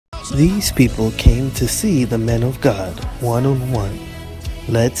These people came to see the men of God one-on-one.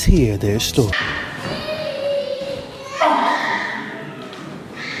 Let's hear their story.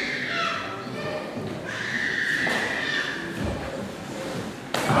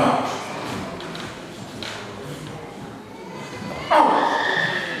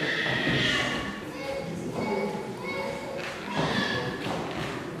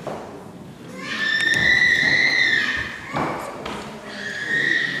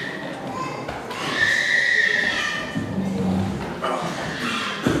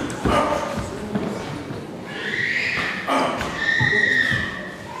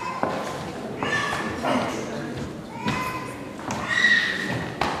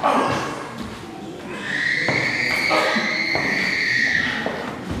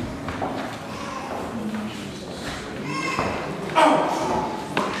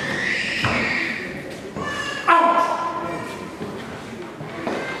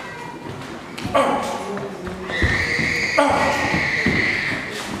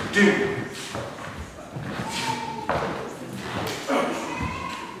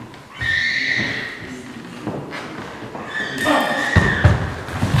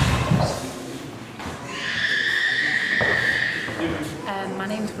 My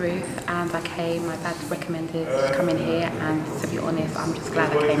name's Ruth and I came, my dad recommended coming here, and to be honest I'm just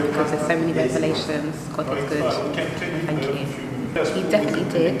glad I came because there's so many revelations. God is good. Thank you. He definitely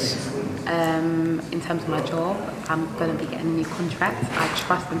did. In terms of my job, I'm going to be getting a new contract. I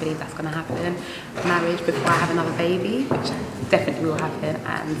trust and believe that's going to happen. Marriage before I have another baby, which definitely will happen,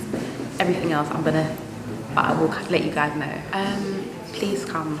 and everything else but I will let you guys know. Please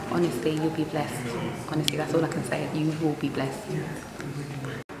come, honestly, you'll be blessed. Honestly, that's all I can say, you will be blessed.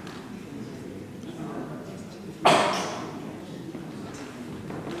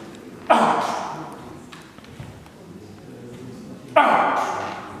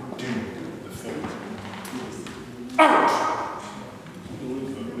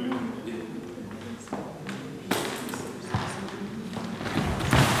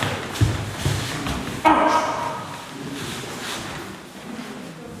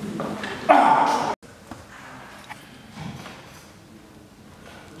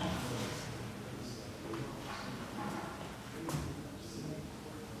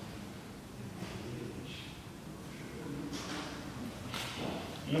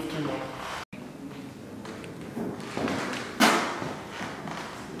 Lift him up.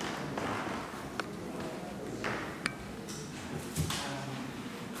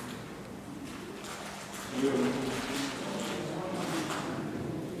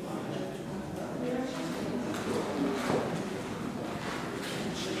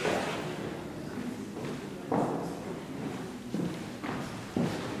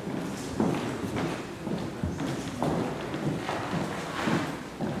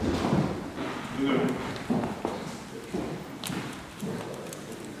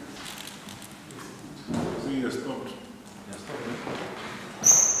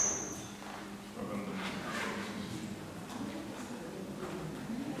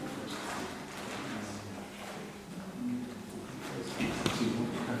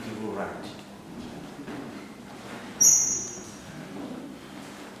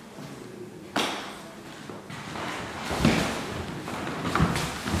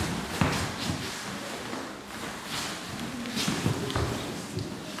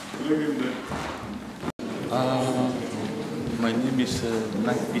 My name is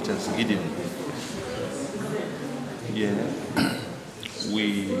Knight Peters Gideon. Yeah,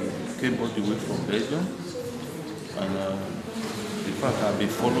 we came all the way from Belgium, and in fact I've been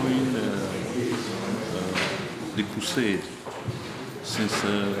following the crusade since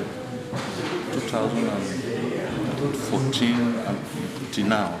 2014 until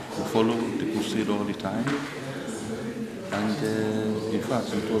now. We follow the crusade all the time, and in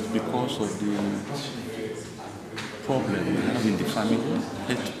fact it was because of the problem we have in the family,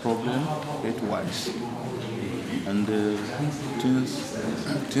 health problem, health-wise, and things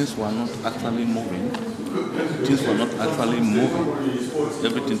were not actually moving.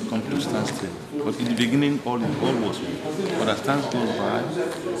 Everything comes to standstill. But in the beginning, all was well. But as time goes by,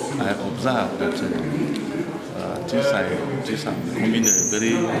 I observed that things are becoming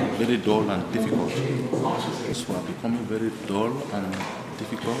very dull and difficult. Things were becoming very dull and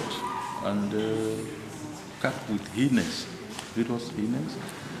difficult, and cut with illness, various illness.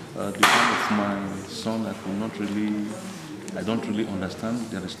 The kind of my son, I don't really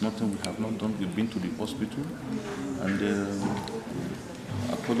understand. There is nothing we have not done. We've been to the hospital, and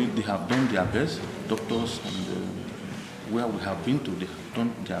actually they have done their best. Doctors and where we have been to, they have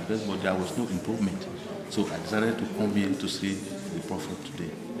done their best, but there was no improvement. So I decided to come here to see the prophet today.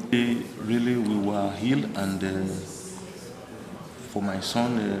 Really, we were healed, and for my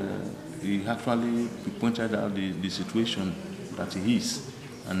son, he actually pointed out the situation that he is,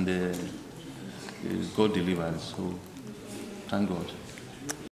 and God delivered. So, thank God.